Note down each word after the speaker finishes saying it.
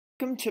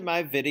Welcome to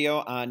my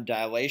video on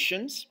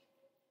dilations.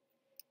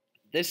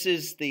 This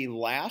is the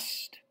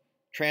last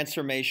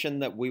transformation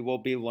that we will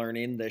be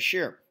learning this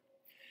year.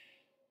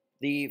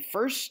 The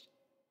first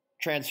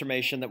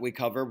transformation that we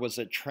covered was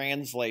a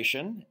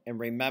translation, and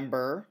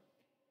remember,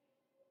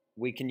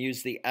 we can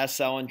use the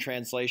SL in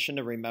translation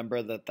to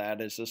remember that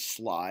that is a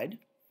slide.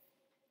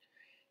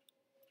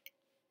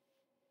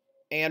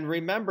 And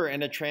remember,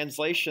 in a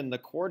translation, the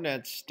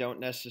coordinates don't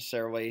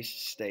necessarily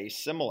stay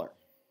similar.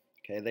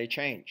 Okay, they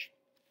change.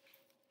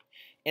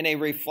 In a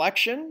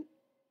reflection,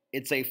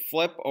 it's a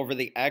flip over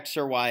the x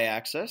or y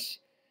axis.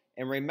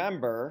 And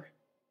remember,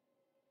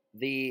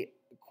 the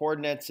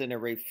coordinates in a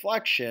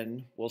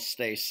reflection will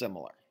stay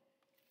similar.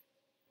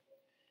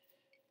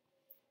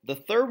 The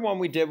third one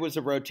we did was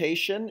a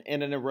rotation,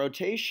 and in a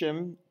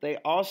rotation, they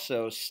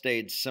also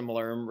stayed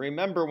similar. And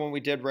remember, when we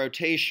did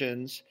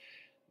rotations,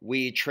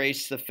 we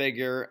traced the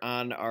figure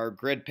on our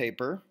grid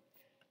paper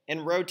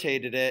and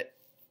rotated it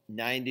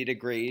 90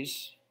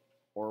 degrees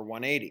or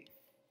 180.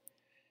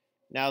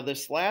 Now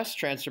this last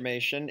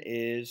transformation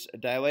is a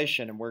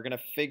dilation, and we're going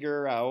to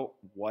figure out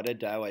what a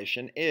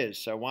dilation is.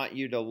 So I want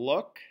you to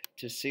look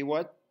to see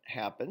what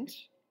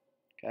happens,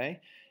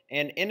 okay?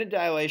 And in a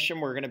dilation,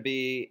 we're going to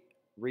be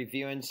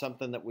reviewing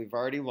something that we've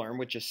already learned,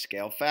 which is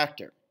scale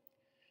factor.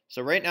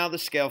 So right now the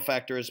scale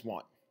factor is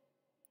 1.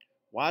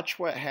 Watch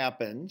what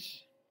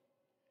happens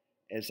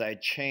as I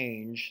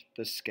change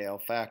the scale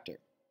factor.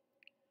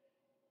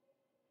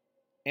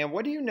 And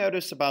what do you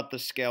notice about the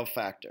scale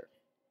factor?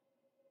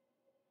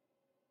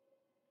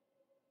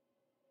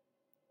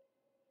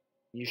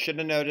 You should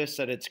have noticed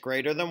that it's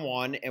greater than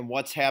 1, and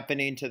what's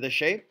happening to the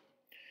shape?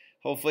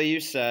 Hopefully you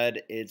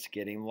said it's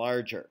getting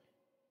larger.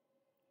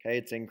 Okay,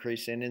 it's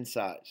increasing in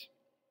size.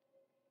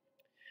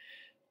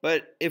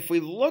 But if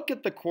we look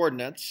at the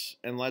coordinates,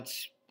 and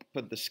let's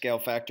put the scale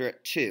factor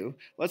at 2,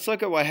 let's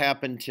look at what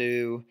happened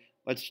to,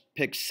 let's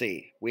pick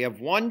C. We have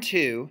 1,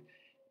 2,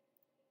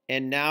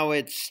 and now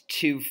it's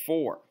 2,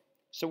 4.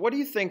 So what do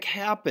you think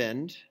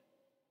happened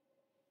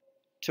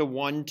to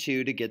 1,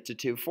 2 to get to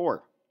 2,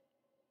 4?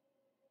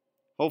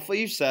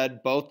 Hopefully you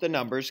said both the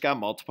numbers got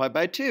multiplied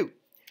by 2.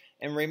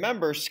 And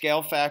remember,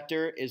 scale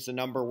factor is the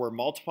number we're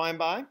multiplying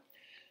by.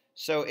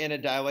 So in a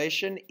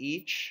dilation,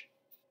 each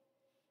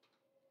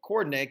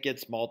coordinate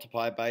gets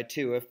multiplied by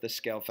 2 if the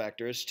scale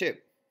factor is 2.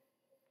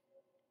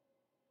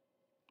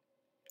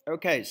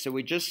 Okay, so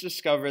we just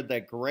discovered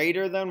that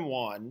greater than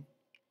 1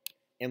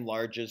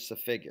 enlarges the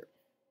figure.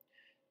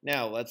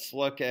 Now let's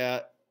look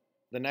at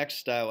the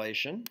next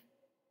dilation.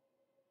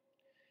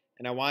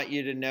 And I want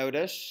you to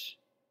notice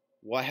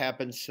what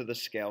happens to the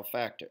scale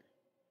factor.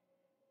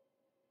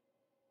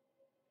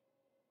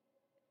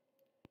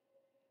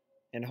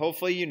 And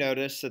hopefully you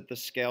notice that the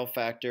scale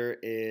factor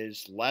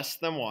is less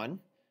than 1.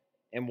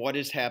 And what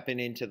is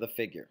happening to the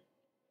figure?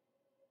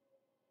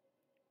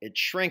 It's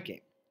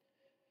shrinking.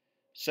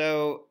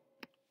 So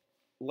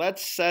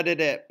let's set it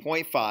at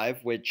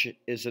 0.5, which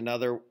is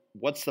another,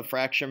 what's the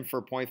fraction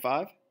for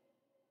 0.5?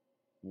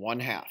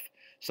 1/2.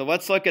 So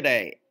let's look at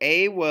A.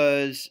 A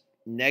was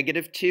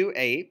negative 2,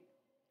 8.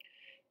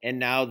 And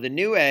now the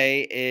new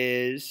A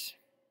is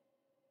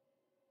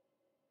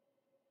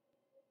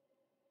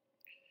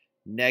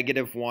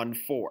negative 1,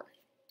 4.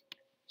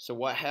 So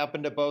what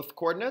happened to both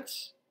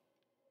coordinates?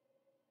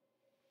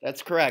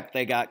 That's correct.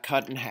 They got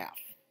cut in half.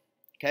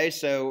 Okay,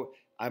 so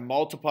I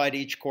multiplied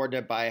each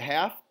coordinate by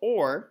 1/2,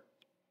 or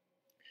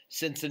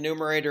since the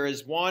numerator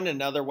is 1,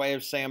 another way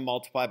of saying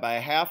multiply by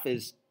 1/2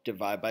 is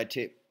divide by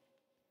 2.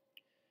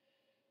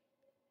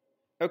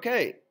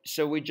 Okay,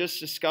 so we just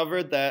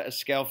discovered that a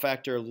scale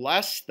factor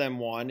less than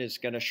 1 is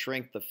going to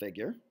shrink the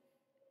figure.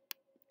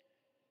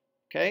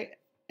 Okay,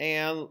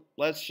 and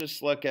let's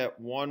just look at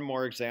one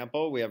more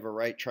example. We have a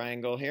right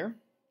triangle here.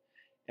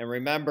 And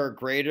remember,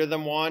 greater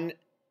than 1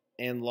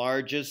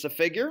 enlarges the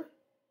figure.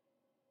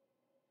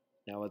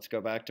 Now let's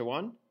go back to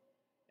 1.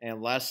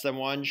 And less than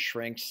 1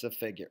 shrinks the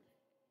figure.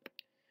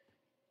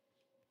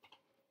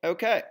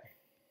 Okay.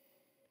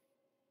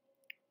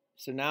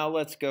 So now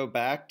let's go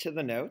back to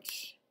the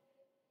notes.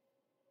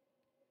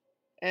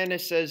 And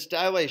it says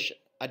dilation.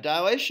 A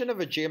dilation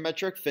of a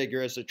geometric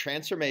figure is a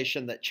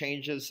transformation that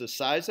changes the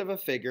size of a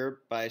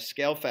figure by a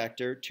scale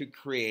factor to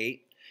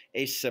create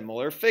a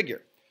similar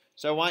figure.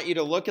 So I want you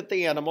to look at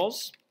the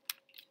animals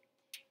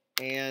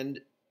and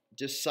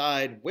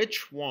decide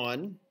which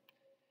one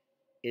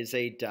is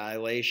a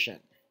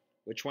dilation.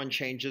 Which one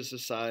changes the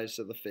size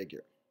of the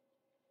figure?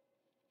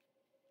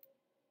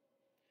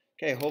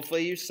 Okay,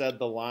 hopefully you said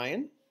the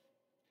lion.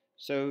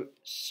 So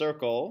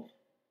circle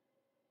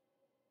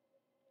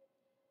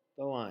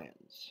the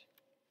lions.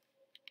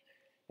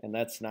 And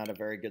that's not a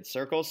very good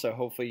circle, so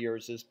hopefully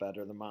yours is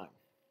better than mine.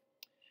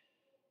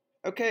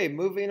 Okay,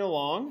 moving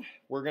along,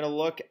 we're going to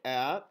look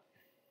at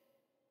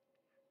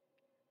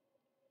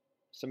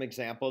some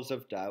examples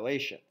of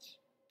dilations.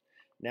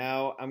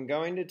 Now, I'm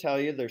going to tell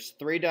you there's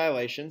 3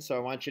 dilations, so I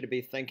want you to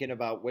be thinking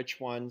about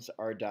which ones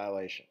are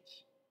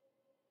dilations.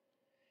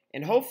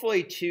 And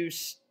hopefully 2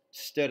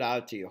 stood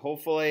out to you.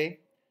 Hopefully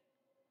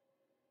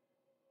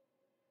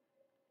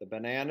The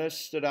bananas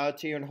stood out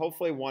to you, and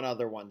hopefully one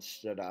other one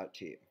stood out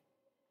to you,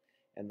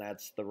 and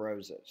that's the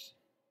roses.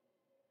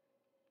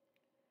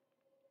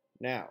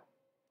 Now,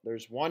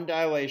 there's one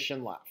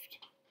dilation left.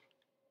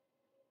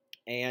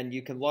 And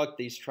you can look,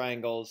 these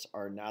triangles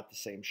are not the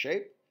same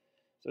shape.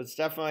 So it's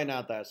definitely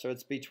not that. So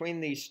it's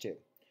between these two.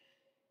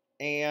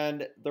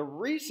 And the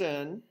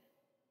reason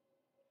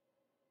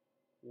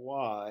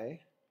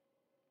why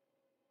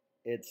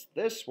it's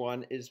this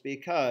one is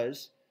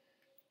because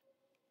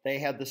they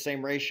have the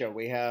same ratio.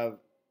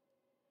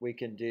 We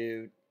can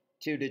do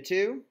 2 to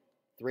 2,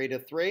 3 to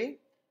 3.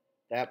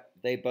 That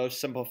they both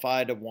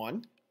simplify to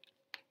 1.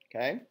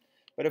 Okay?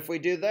 But if we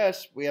do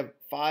this, we have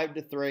 5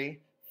 to 3,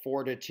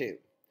 4 to 2.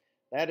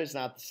 That is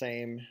not the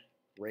same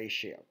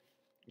ratio.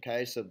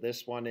 Okay, so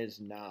this one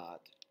is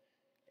not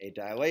a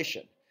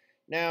dilation.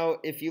 Now,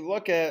 if you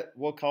look at,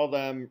 we'll call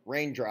them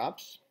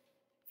raindrops.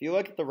 If you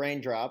look at the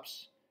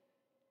raindrops,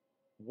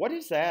 what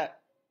is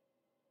that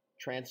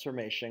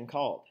transformation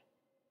called?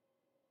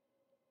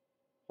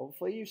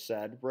 Hopefully you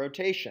said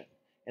rotation.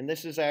 And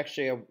this is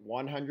actually a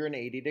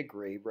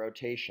 180-degree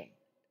rotation.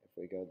 If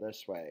we go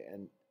this way,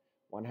 and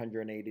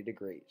 180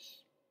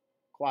 degrees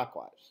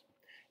clockwise.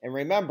 And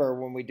remember,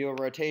 when we do a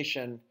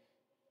rotation,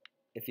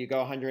 if you go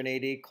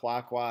 180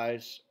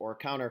 clockwise or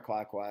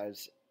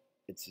counterclockwise,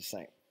 it's the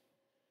same.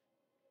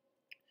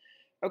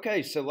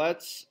 Okay, so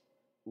let's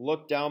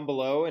look down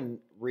below and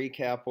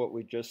recap what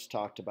we just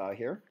talked about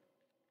here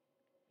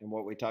and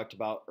what we talked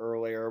about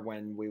earlier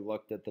when we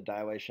looked at the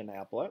dilation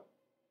applet.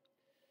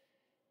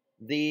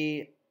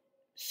 The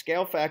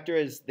scale factor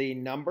is the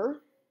number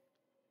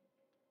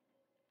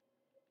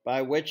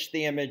by which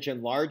the image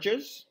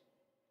enlarges,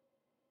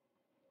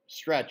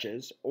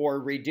 stretches, or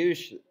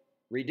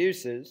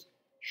reduces,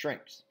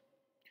 shrinks.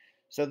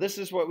 So this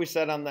is what we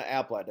said on the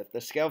applet. If the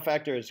scale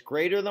factor is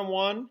greater than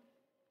 1,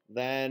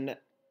 then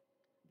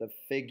the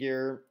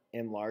figure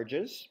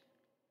enlarges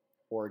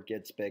or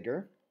gets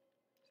bigger.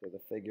 So the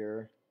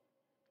figure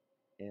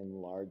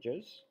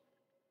enlarges.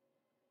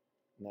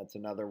 And that's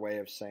another way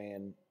of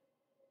saying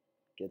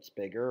gets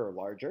bigger or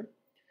larger.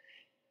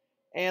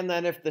 And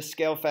then if the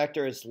scale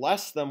factor is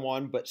less than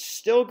 1 but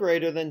still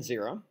greater than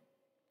 0,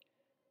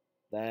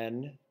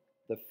 then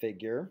the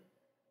figure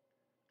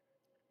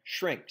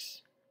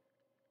shrinks.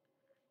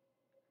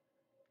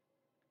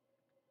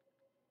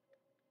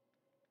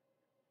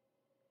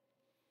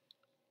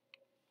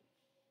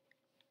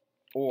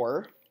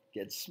 Or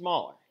gets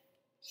smaller.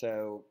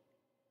 So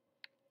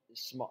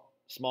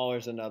smaller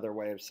is another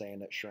way of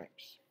saying it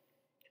shrinks.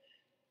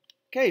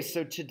 Okay,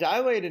 so to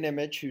dilate an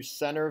image whose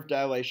center of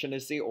dilation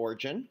is the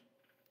origin,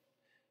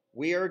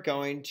 we are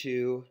going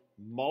to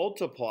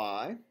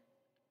multiply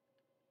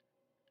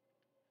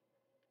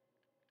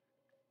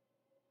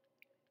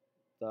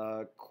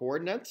the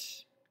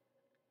coordinates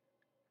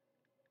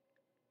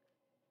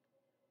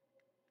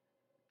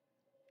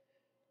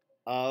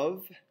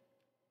of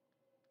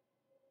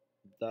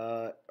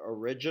the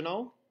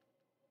original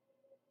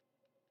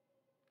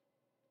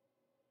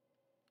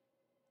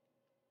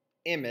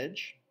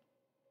image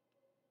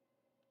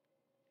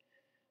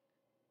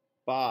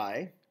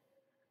by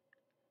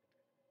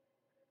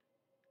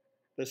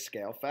the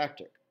scale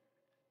factor.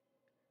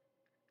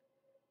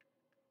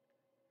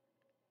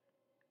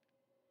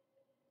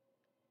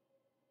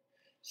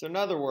 So in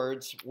other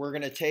words, we're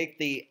going to take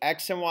the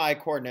x and y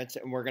coordinates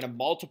and we're going to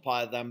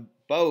multiply them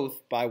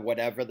both by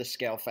whatever the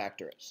scale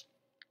factor is.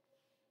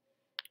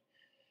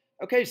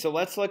 Okay, so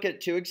let's look at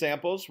two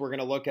examples. We're going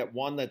to look at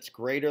one that's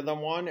greater than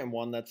 1 and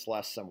one that's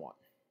less than 1.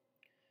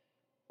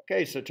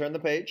 Okay, so turn the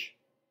page.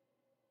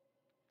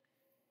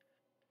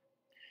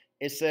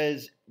 It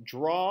says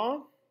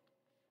draw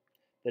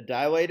the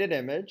dilated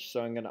image.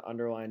 So I'm going to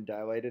underline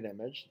dilated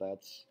image.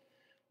 That's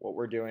what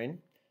we're doing.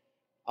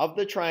 Of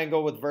the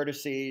triangle with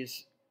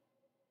vertices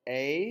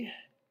A,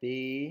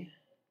 B,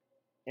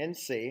 and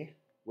C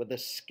with a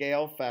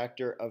scale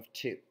factor of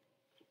 2.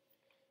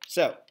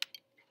 So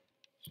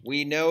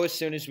we know as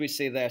soon as we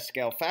see that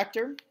scale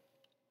factor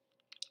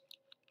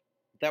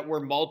that we're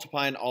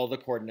multiplying all the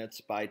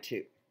coordinates by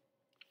 2.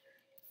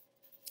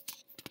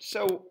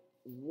 So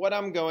what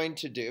I'm going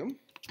to do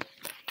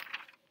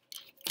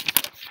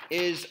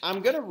is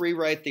I'm going to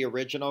rewrite the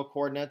original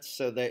coordinates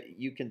so that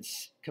you can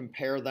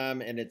compare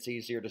them and it's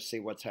easier to see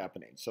what's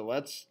happening. So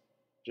let's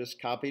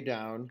just copy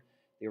down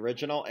the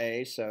original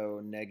A,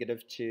 so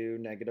 -2,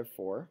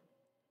 -4.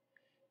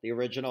 The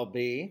original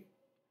B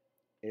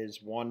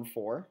is 1,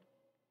 4.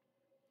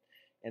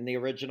 And the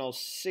original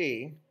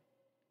C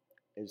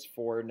is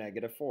 4,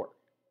 -4.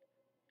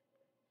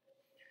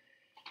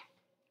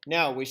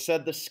 Now, we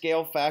said the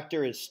scale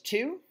factor is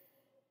 2,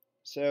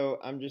 so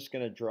I'm just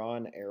going to draw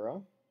an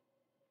arrow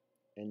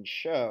and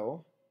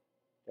show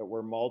that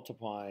we're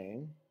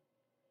multiplying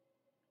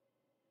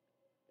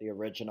the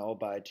original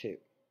by 2.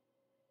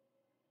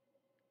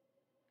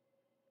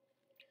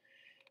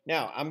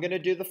 Now, I'm going to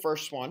do the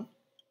first one,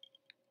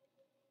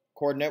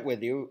 coordinate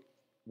with you.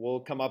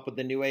 We'll come up with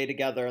the new A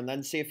together and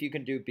then see if you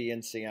can do B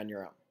and C on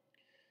your own.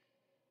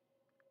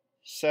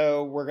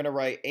 So we're going to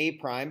write A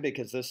prime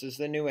because this is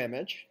the new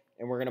image.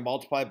 and we're going to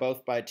multiply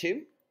both by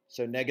 2.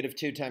 So negative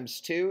 2 times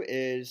 2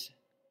 is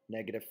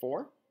negative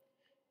 4,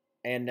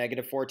 and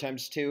negative 4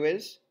 times 2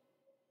 is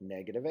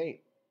negative 8.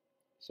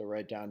 So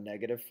write down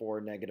negative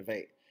 4, negative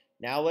 8.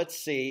 Now let's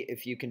see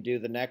if you can do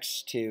the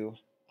next two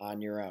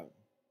on your own.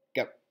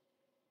 Go.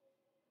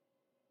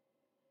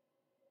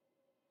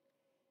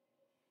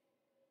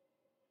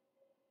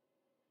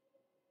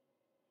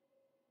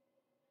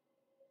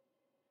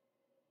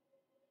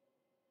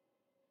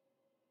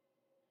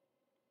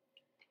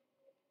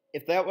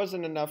 If that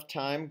wasn't enough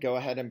time, go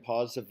ahead and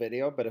pause the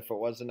video, but if it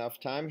was enough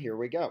time, here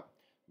we go.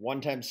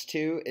 1 times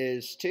 2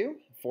 is 2,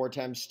 4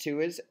 times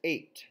 2 is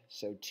 8,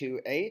 so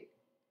 2, 8,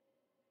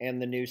 and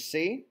the new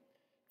C,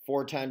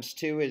 4 times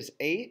 2 is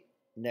 8,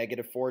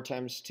 negative 4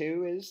 times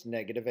 2 is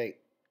negative 8.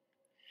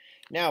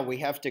 Now we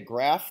have to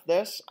graph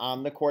this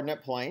on the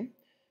coordinate plane,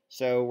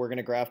 so we're going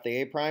to graph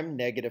the A prime,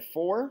 negative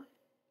 4,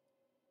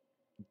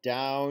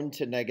 down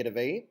to negative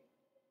 8,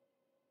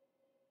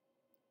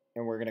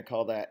 and we're going to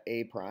call that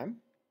A prime.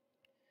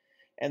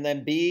 And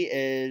then B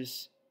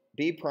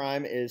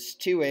prime is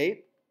 2,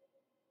 8.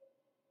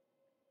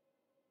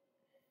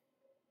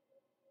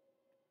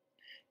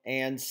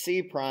 And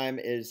C prime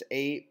is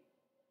 8,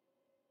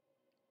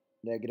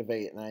 negative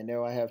 8. And I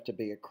know I have to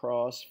be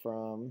across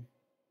from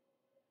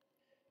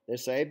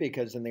this A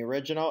because in the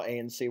original, A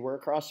and C were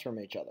across from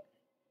each other.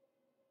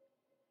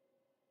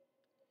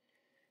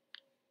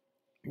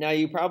 Now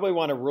you probably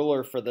want a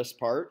ruler for this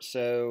part,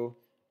 so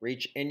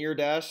reach in your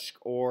desk,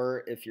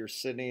 or if you're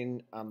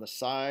sitting on the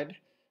side,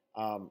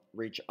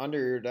 reach under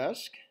your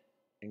desk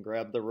and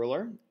grab the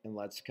ruler, and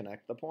let's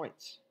connect the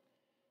points.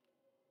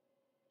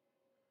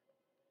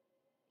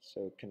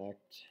 So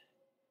connect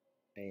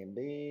A and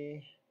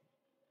B,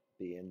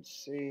 B and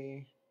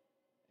C,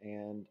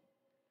 and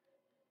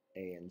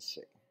A and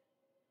C.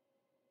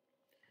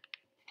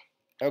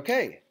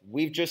 Okay,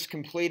 we've just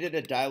completed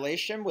a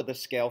dilation with a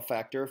scale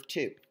factor of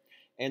 2.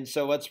 And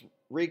so let's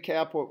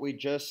recap what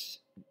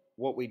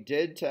we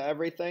did to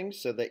everything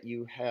so that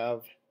you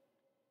have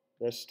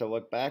this to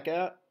look back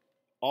at.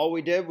 All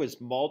we did was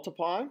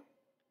multiply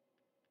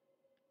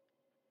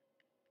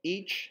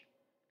each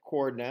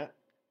coordinate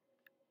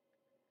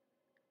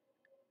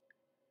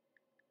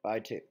by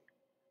 2.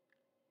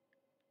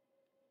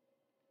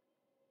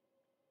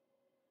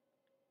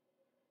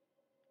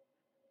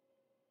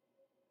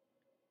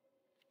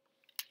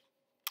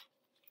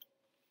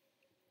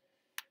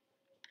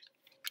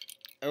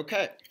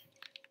 Okay,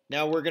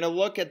 now we're going to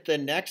look at the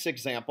next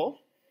example.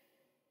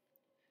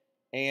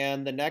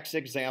 And the next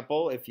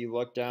example, if you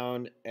look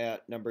down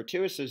at number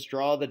 2, it says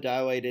draw the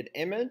dilated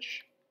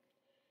image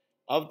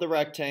of the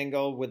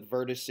rectangle with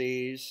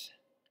vertices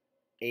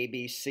A,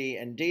 B, C,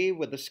 and D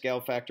with a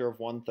scale factor of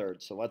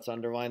 1/3. So let's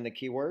underline the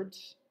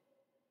keywords.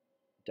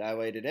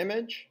 Dilated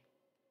image.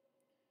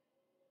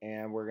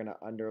 And we're going to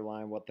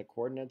underline what the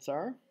coordinates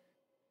are.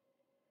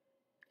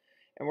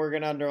 And we're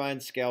going to underline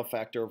scale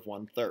factor of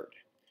 1/3.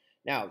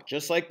 Now,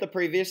 just like the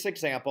previous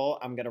example,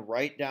 I'm going to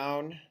write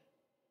down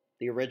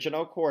the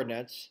original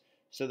coordinates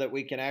so that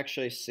we can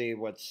actually see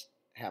what's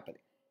happening.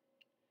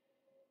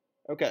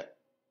 Okay,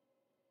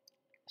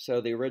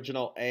 so the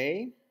original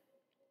A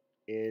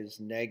is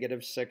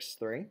negative 6,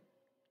 3.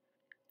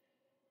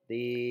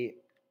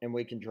 And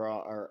we can draw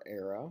our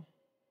arrow.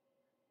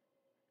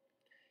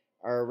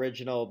 Our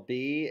original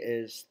B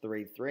is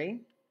 3, 3,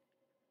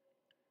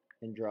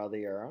 and draw the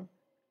arrow.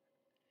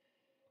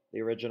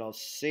 The original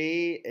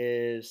C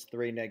is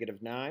 3,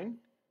 negative 9.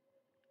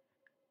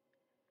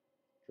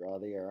 Draw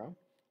the arrow.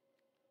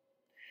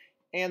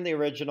 And the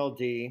original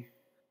D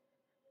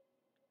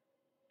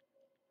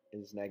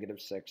is negative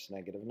 6,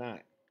 negative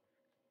 9.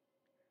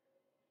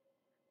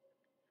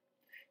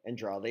 And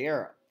draw the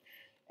arrow.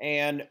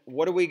 And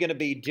what are we going to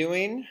be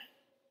doing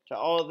to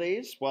all of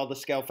these? Well, the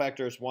scale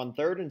factor is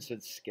 1/3, and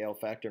since scale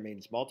factor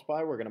means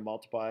multiply, we're going to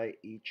multiply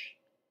each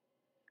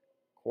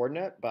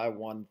coordinate by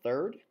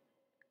 1/3.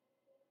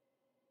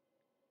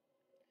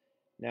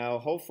 Now,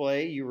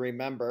 hopefully you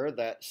remember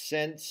that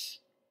since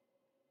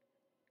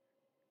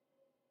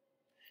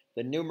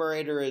the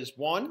numerator is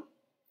 1,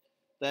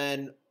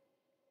 then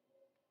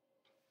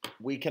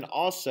we can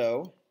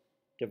also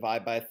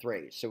divide by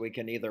 3. So we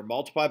can either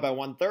multiply by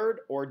 1/3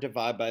 or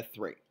divide by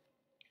 3.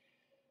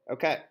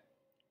 Okay,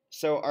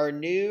 so our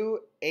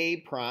new A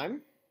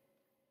prime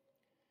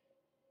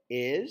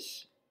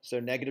is, so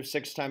negative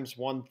 6 times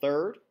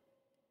 1/3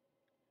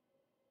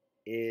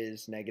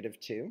 is negative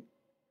 2.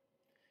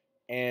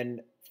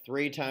 And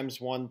 3 times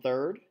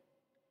 1/3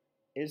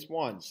 is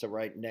 1. So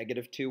write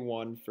negative 2,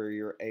 1 for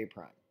your A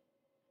prime.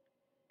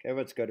 Okay,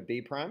 let's go to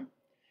B prime.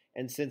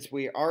 And since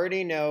we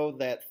already know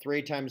that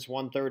 3 times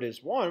 1/3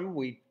 is 1,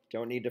 we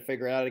don't need to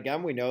figure it out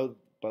again. We know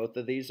both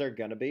of these are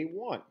going to be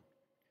 1.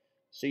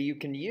 So you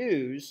can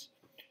use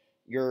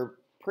your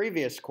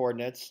previous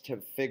coordinates to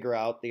figure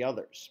out the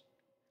others.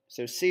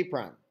 So C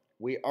prime,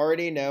 we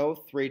already know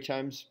 3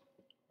 times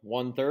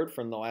 1/3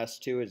 from the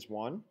last two is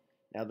 1.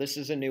 Now this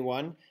is a new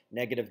one.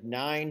 Negative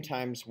 9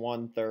 times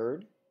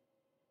 1/3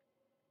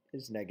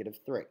 is negative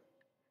 3.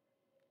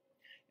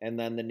 And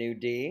then the new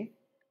D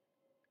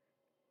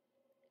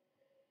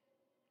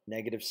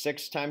Negative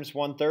 6 times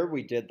 1/3,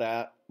 we did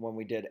that when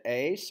we did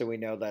A, so we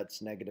know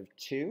that's negative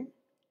 2.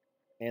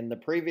 And the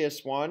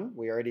previous one,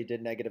 we already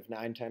did negative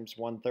 9 times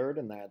 1/3,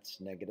 and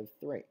that's negative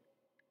 3.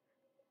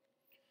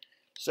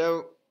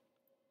 So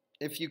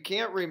if you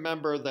can't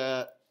remember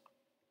that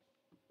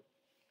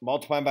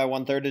multiplying by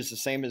 1/3 is the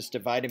same as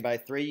dividing by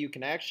 3, you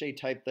can actually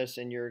type this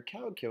in your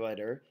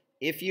calculator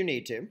if you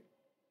need to.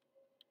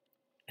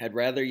 I'd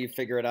rather you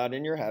figure it out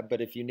in your head, but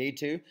if you need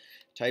to,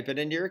 type it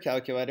into your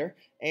calculator.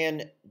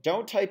 And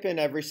don't type in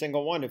every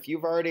single one. If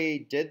you've already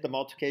did the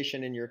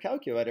multiplication in your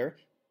calculator,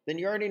 then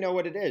you already know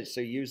what it is.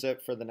 So use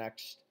it for the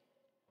next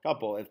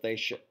couple if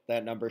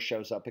that number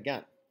shows up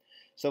again.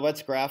 So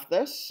let's graph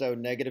this. So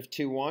negative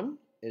 2, 1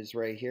 is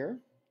right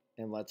here.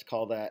 And let's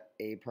call that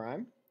A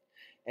prime.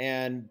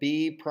 And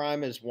B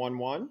prime is 1,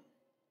 1.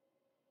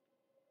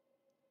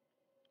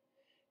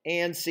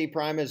 And C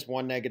prime is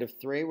 1, negative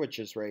 3, which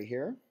is right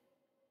here.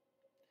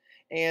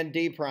 And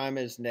D prime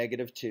is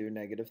negative 2,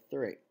 negative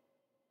 3,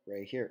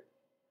 right here.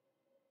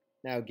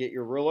 Now get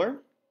your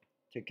ruler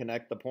to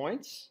connect the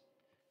points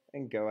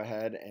and go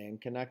ahead and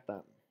connect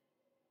them.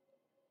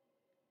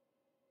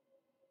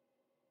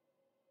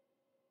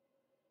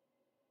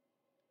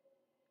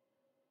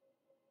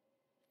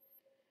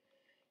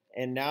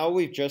 And now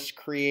we've just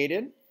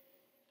created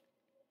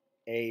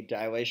a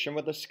dilation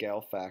with a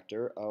scale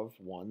factor of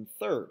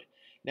 1/3.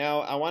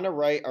 Now I want to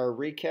write our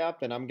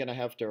recap, and I'm going to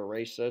have to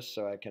erase this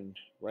so I can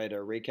write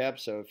our recap.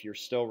 So if you're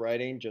still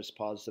writing, just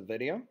pause the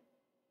video.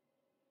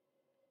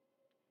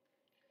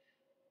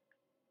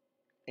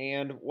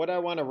 And what I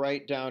want to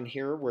write down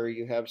here where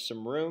you have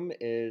some room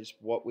is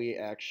what we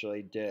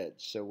actually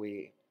did. So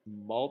we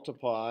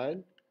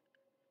multiplied,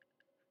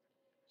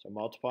 so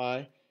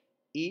multiply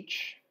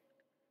each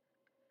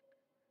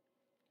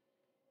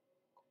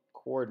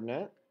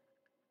coordinate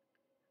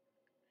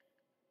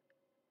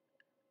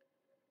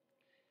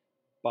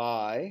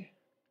by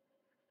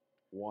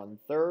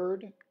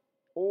 1/3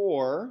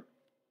 or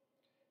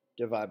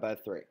divide by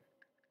 3.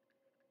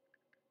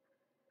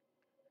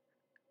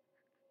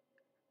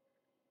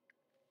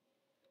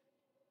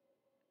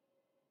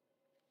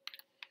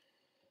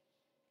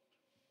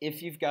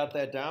 If you've got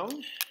that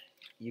down,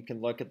 you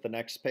can look at the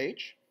next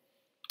page.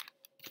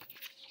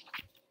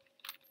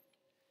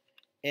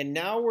 And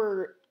now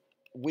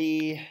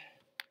we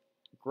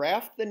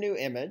graphed the new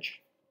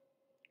image,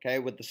 okay,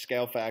 with the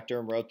scale factor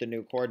and wrote the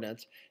new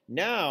coordinates.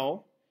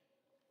 Now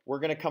we're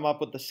going to come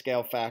up with the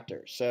scale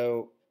factor.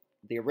 So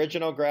the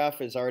original graph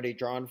is already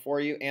drawn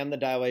for you and the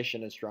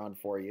dilation is drawn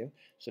for you.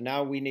 So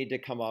now we need to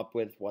come up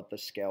with what the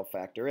scale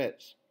factor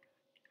is.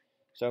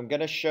 So I'm going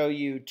to show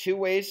you 2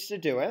 ways to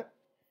do it.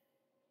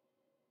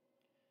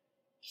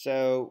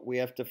 So we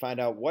have to find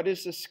out what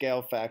is the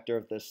scale factor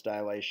of this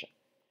dilation.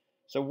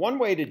 So one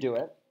way to do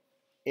it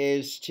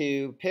is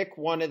to pick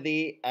one of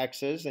the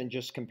x's and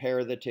just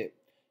compare the two.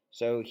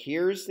 So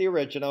here's the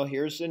original,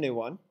 here's the new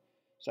one.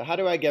 So how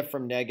do I get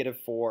from negative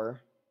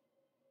 4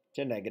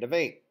 to negative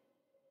 8?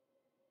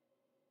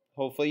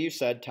 Hopefully you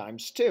said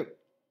times 2.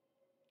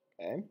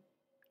 Okay.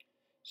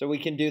 So we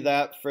can do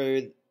that for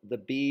the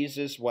b's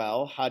as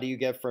well. How do you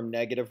get from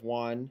negative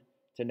 1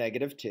 to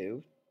negative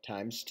 2?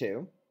 Times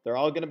 2. They're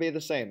all going to be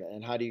the same.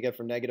 And how do you get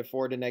from negative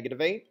 4 to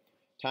negative 8?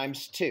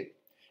 Times 2.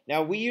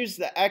 Now we use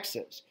the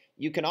x's.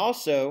 You can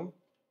also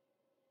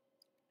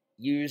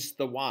use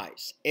the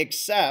y's,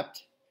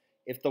 except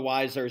if the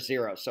y's are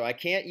 0. So I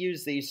can't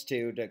use these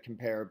two to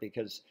compare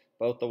because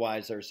both the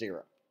y's are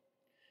 0.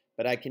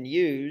 But I can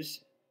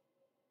use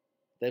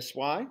this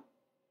y,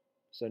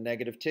 so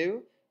negative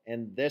 2,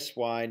 and this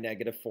y,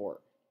 negative 4.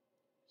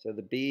 So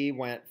the b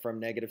went from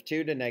negative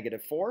 2 to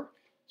negative 4,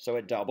 so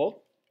it doubled.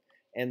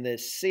 And the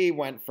c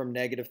went from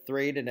negative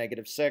 3 to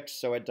negative 6,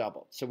 so it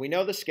doubled. So we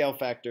know the scale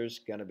factor is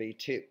going to be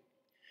 2.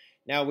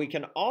 Now we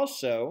can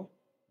also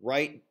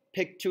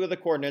pick 2 of the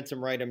coordinates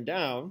and write them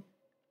down,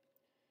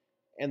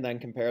 and then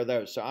compare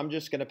those. So I'm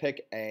just going to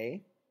pick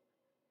A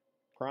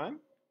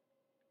prime,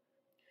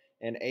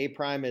 and A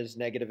prime is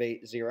negative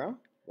 8, 0.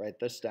 Write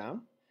this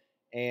down.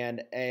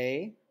 And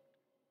A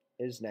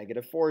is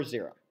negative 4,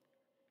 0.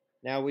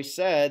 Now we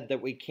said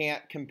that we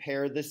can't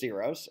compare the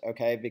zeros,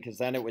 okay, because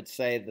then it would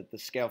say that the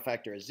scale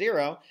factor is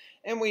 0,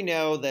 and we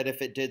know that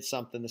if it did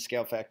something, the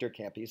scale factor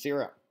can't be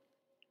 0,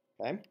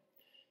 okay?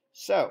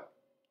 So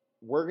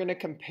we're going to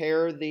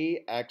compare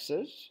the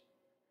x's,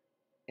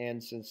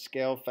 and since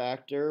scale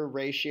factor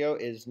ratio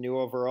is new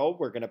over old,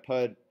 we're going to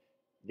put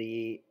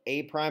the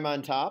A prime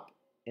on top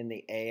and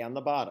the A on the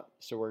bottom.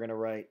 So we're going to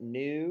write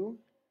new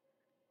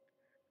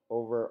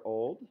over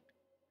old.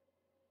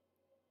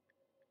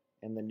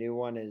 And the new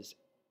one is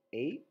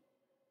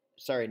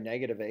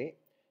negative 8.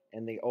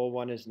 And the old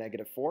one is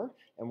negative 4.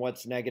 And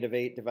what's negative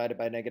 8 divided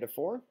by negative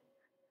 4?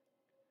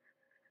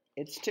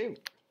 It's 2.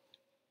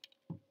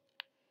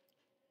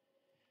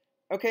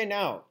 Okay,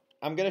 now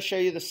I'm going to show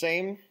you the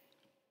same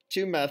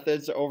 2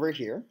 methods over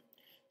here.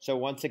 So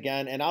once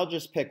again, and I'll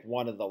just pick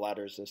one of the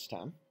letters this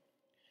time.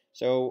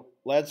 So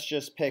let's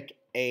just pick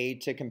A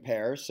to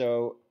compare.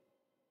 So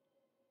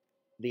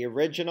the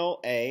original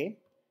A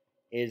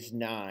is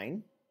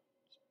 9.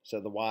 So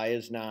the y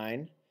is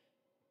 9.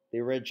 The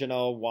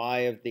original y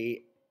of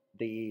the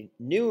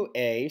new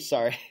a,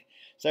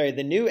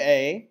 the new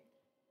a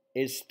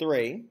is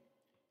 3.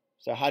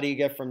 So how do you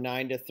get from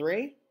 9 to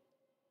 3?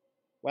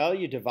 Well,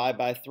 you divide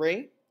by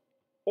 3,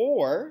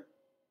 or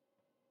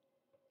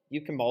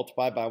you can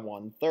multiply by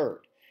 1/3.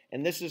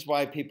 And this is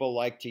why people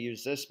like to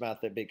use this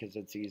method, because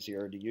it's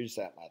easier to use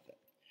that method.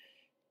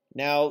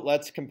 Now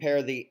let's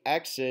compare the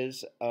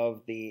x's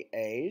of the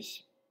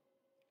a's.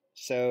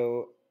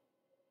 So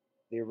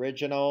the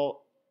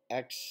original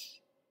x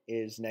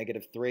is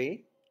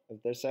 -3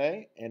 of this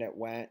a, and it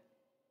went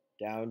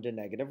down to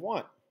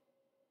 -1.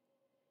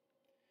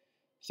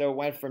 So it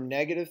went from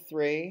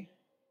 -3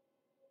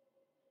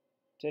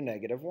 to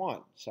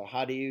 -1. So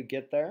how do you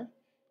get there?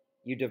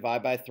 You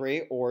divide by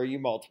 3, or you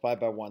multiply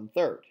by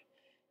 1/3.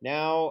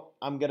 Now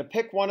I'm going to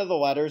pick one of the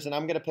letters, and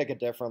I'm going to pick a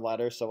different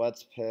letter. So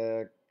let's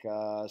pick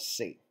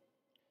C.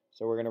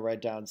 So we're going to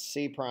write down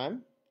C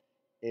prime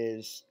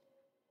is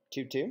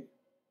 2,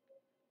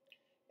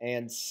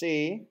 and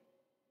C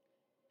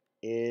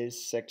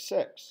is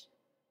 6.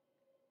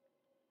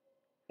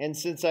 And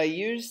since I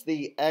used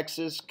the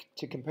x's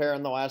to compare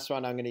in the last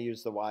one, I'm going to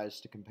use the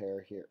y's to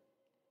compare here.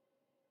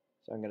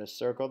 So I'm going to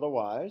circle the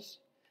y's,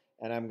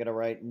 and I'm going to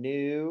write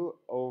new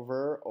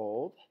over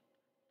old.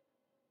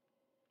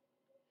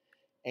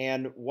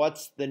 And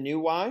what's the new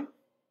y?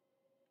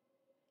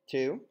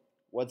 2.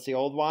 What's the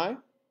old y?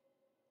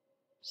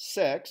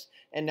 6.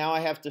 And now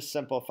I have to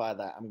simplify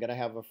that. I'm going to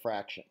have a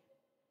fraction.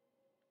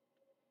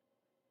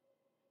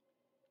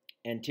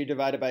 And 2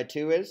 divided by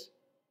 2 is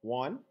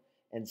 1.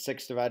 And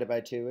 6 divided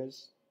by 2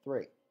 is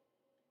 3.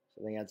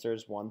 So the answer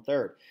is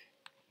 1/3.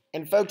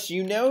 And folks,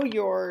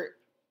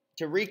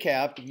 to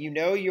recap, you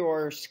know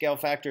your scale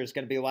factor is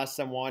going to be less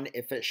than 1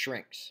 if it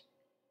shrinks.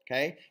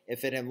 Okay?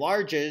 If it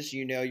enlarges,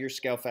 you know your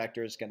scale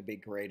factor is going to be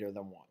greater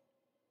than 1.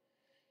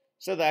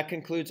 So that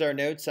concludes our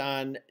notes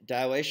on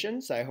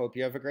dilations. I hope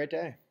you have a great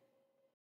day.